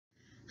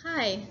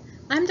Hi,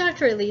 I'm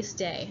Dr. Elise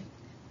Day.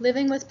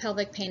 Living with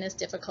pelvic pain is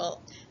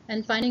difficult,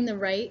 and finding the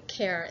right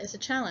care is a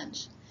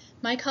challenge.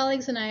 My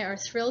colleagues and I are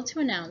thrilled to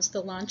announce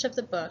the launch of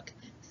the book,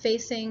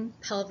 Facing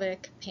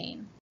Pelvic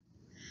Pain.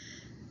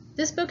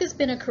 This book has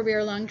been a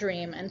career-long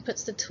dream and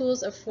puts the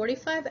tools of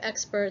 45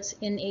 experts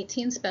in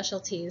 18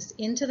 specialties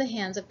into the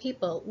hands of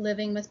people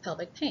living with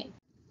pelvic pain.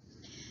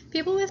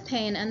 People with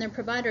pain and their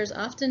providers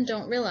often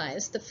don't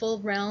realize the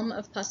full realm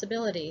of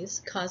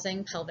possibilities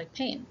causing pelvic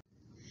pain.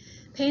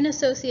 Pain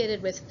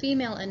associated with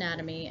female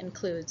anatomy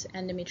includes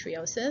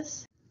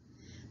endometriosis,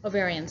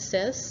 ovarian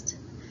cyst,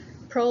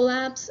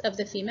 prolapse of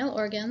the female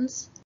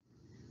organs,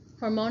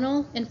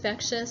 hormonal,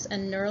 infectious,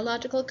 and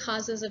neurological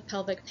causes of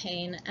pelvic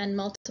pain, and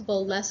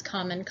multiple less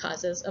common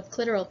causes of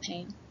clitoral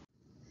pain.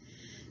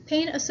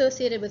 Pain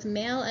associated with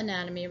male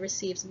anatomy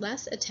receives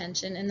less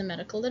attention in the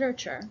medical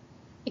literature.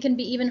 It can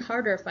be even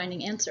harder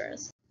finding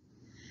answers.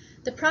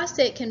 The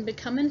prostate can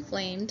become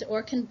inflamed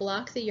or can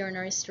block the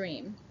urinary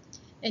stream.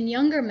 In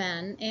younger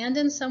men and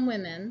in some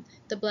women,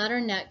 the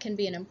bladder neck can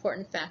be an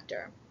important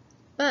factor,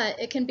 but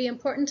it can be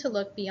important to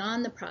look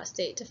beyond the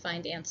prostate to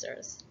find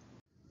answers.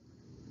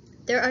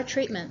 There are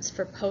treatments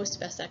for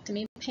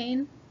post-vasectomy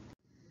pain,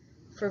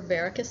 for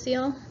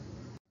varicocele,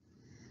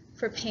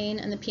 for pain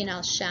in the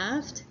penile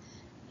shaft,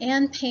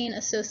 and pain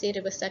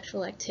associated with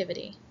sexual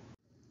activity.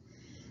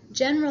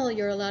 General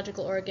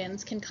urological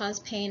organs can cause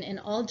pain in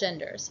all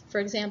genders. For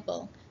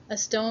example, a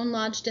stone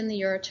lodged in the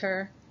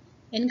ureter,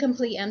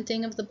 incomplete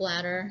emptying of the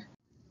bladder,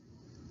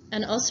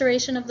 an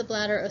ulceration of the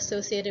bladder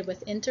associated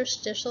with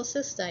interstitial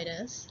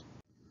cystitis,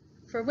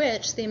 for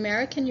which the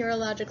American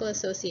Urological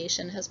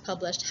Association has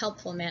published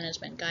helpful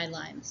management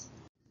guidelines,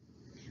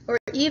 or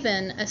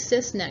even a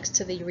cyst next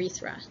to the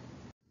urethra.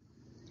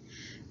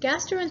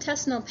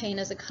 Gastrointestinal pain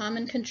is a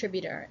common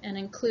contributor and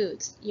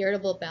includes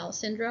irritable bowel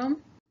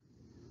syndrome,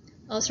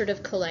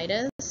 ulcerative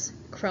colitis,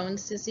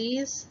 Crohn's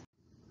disease,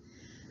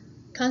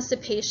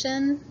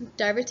 constipation,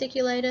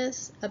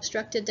 diverticulitis,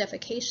 obstructed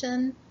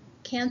defecation,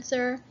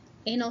 cancer,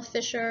 anal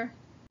fissure,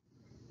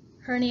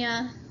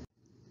 hernia,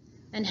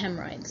 and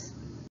hemorrhoids.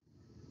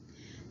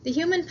 The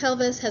human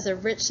pelvis has a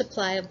rich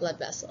supply of blood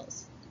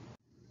vessels.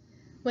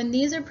 When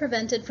these are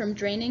prevented from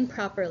draining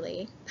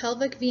properly,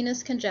 pelvic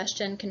venous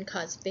congestion can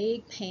cause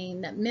vague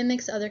pain that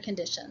mimics other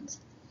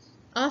conditions.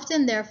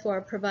 Often,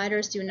 therefore,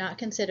 providers do not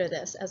consider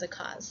this as a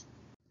cause.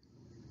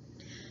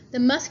 The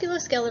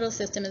musculoskeletal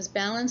system is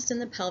balanced in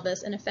the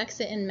pelvis and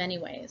affects it in many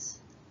ways.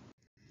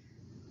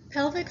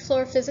 Pelvic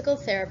floor physical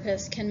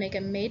therapists can make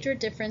a major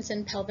difference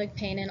in pelvic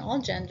pain in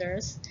all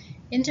genders,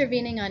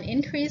 intervening on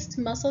increased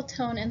muscle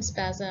tone and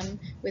spasm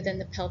within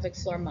the pelvic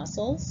floor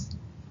muscles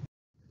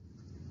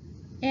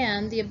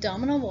and the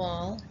abdominal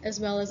wall, as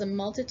well as a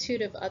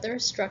multitude of other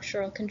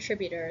structural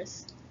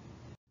contributors,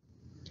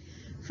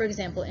 for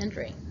example,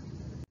 injury.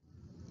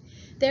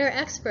 They are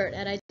expert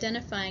at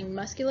identifying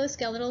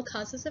musculoskeletal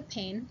causes of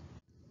pain,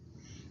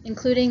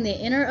 including the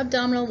inner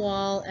abdominal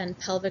wall and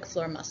pelvic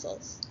floor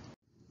muscles.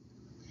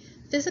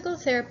 Physical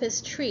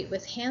therapists treat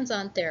with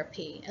hands-on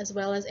therapy as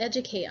well as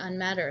educate on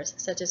matters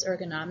such as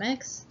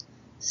ergonomics,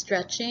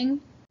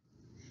 stretching,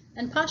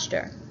 and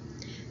posture.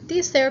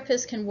 These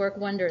therapists can work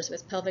wonders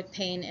with pelvic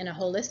pain in a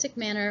holistic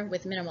manner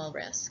with minimal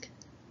risk.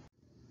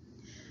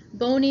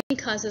 Bony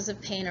causes of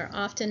pain are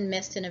often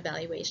missed in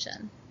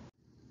evaluation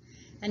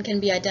and can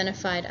be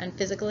identified on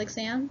physical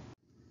exam,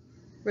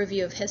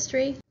 review of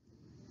history,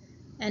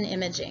 and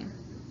imaging.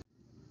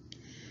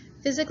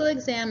 Physical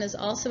exam is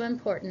also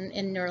important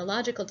in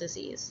neurological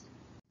disease.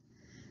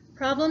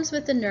 Problems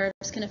with the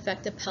nerves can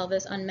affect the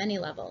pelvis on many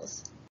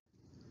levels.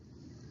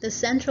 The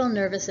central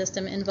nervous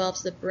system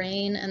involves the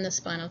brain and the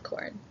spinal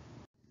cord.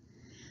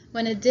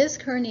 When a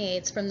disc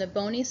herniates from the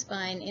bony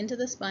spine into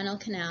the spinal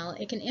canal,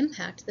 it can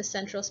impact the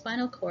central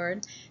spinal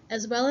cord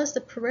as well as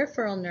the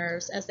peripheral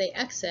nerves as they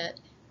exit,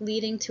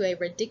 leading to a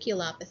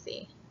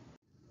radiculopathy.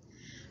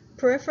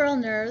 Peripheral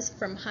nerves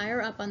from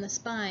higher up on the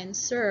spine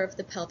serve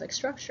the pelvic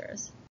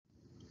structures.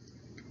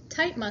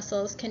 Tight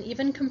muscles can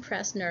even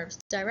compress nerves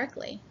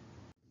directly.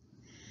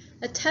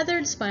 A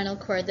tethered spinal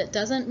cord that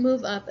doesn't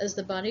move up as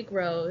the body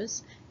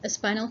grows, a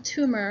spinal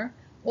tumor,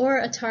 or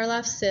a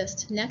Tarlov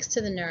cyst next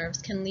to the nerves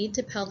can lead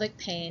to pelvic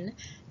pain,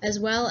 as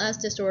well as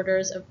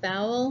disorders of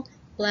bowel,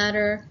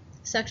 bladder,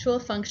 sexual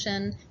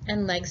function,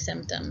 and leg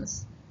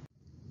symptoms.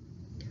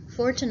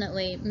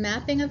 Fortunately,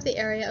 mapping of the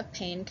area of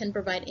pain can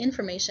provide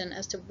information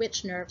as to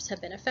which nerves have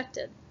been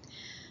affected.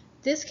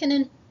 This can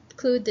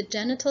include the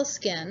genital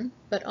skin,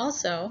 but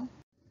also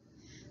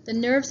the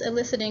nerves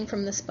eliciting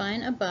from the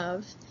spine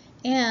above,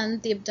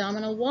 and the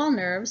abdominal wall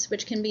nerves,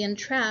 which can be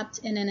entrapped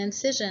in an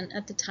incision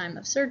at the time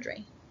of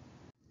surgery.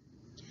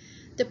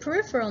 The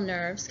peripheral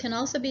nerves can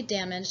also be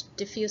damaged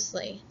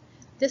diffusely.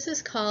 This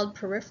is called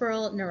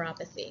peripheral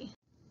neuropathy.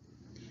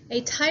 A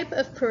type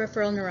of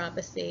peripheral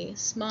neuropathy,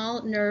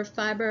 small nerve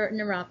fiber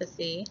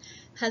neuropathy,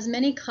 has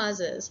many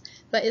causes,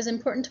 but is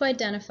important to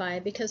identify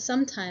because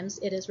sometimes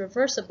it is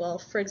reversible,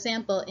 for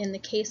example, in the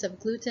case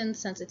of gluten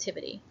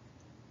sensitivity.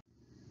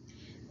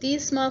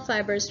 These small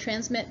fibers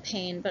transmit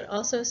pain but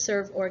also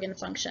serve organ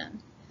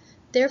function.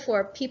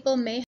 Therefore, people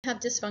may have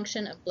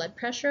dysfunction of blood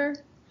pressure,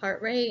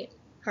 heart rate,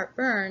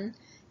 heartburn,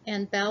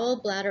 and bowel,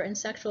 bladder, and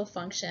sexual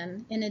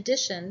function, in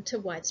addition to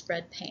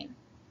widespread pain.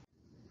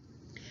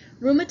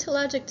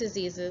 Rheumatologic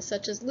diseases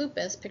such as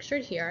lupus,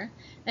 pictured here,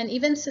 and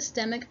even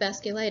systemic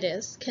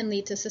vasculitis can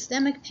lead to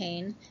systemic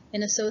pain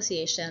in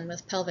association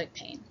with pelvic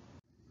pain.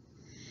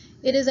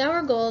 It is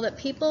our goal that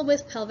people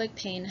with pelvic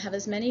pain have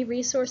as many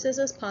resources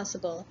as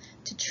possible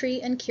to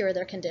treat and cure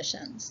their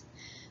conditions.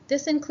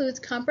 This includes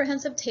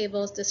comprehensive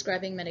tables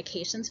describing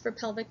medications for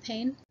pelvic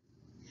pain,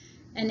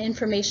 and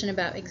information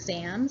about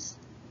exams,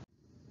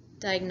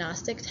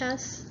 diagnostic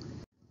tests,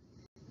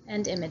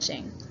 and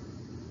imaging.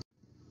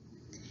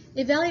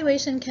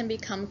 Evaluation can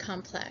become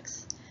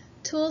complex.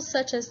 Tools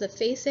such as the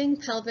Facing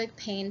Pelvic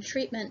Pain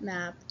Treatment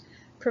Map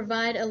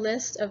provide a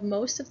list of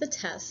most of the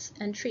tests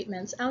and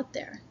treatments out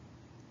there.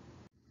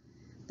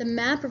 The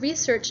MAP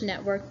Research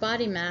Network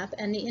Body Map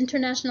and the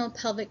International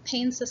Pelvic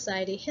Pain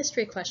Society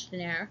History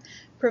Questionnaire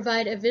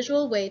provide a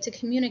visual way to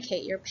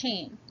communicate your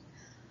pain.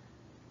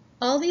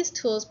 All these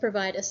tools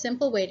provide a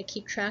simple way to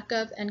keep track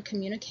of and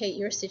communicate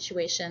your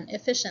situation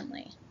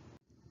efficiently.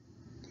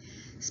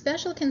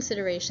 Special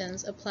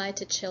considerations apply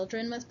to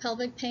children with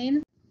pelvic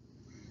pain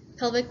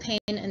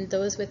in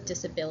those with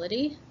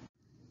disability,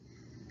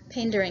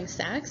 pain during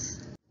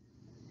sex,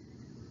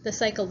 the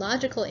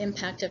psychological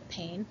impact of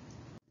pain,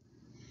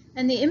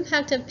 and the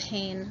impact of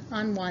pain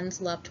on one's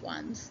loved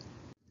ones.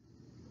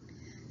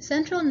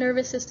 Central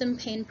nervous system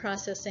pain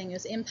processing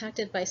is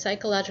impacted by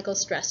psychological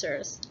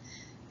stressors.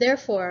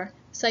 Therefore,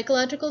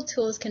 psychological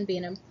tools can be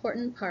an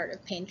important part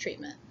of pain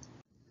treatment.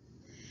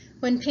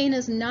 When pain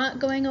is not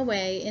going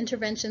away,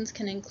 interventions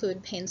can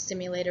include pain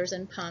stimulators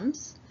and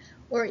pumps,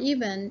 or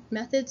even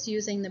methods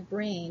using the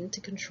brain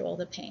to control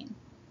the pain.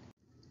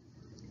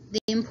 The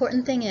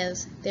important thing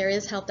is, there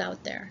is help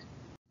out there.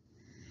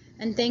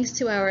 And thanks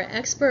to our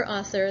expert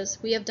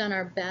authors, we have done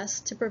our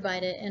best to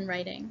provide it in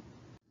writing.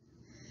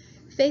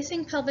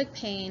 Facing Pelvic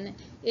Pain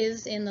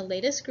is in the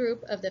latest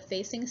group of the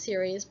Facing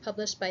series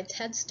published by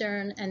Ted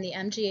Stern and the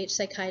MGH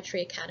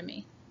Psychiatry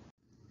Academy.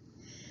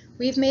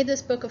 We've made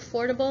this book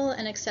affordable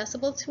and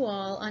accessible to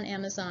all on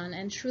Amazon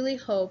and truly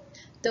hope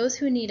those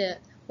who need it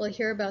will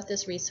hear about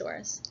this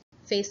resource,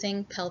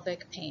 Facing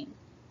Pelvic Pain.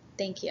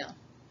 Thank you.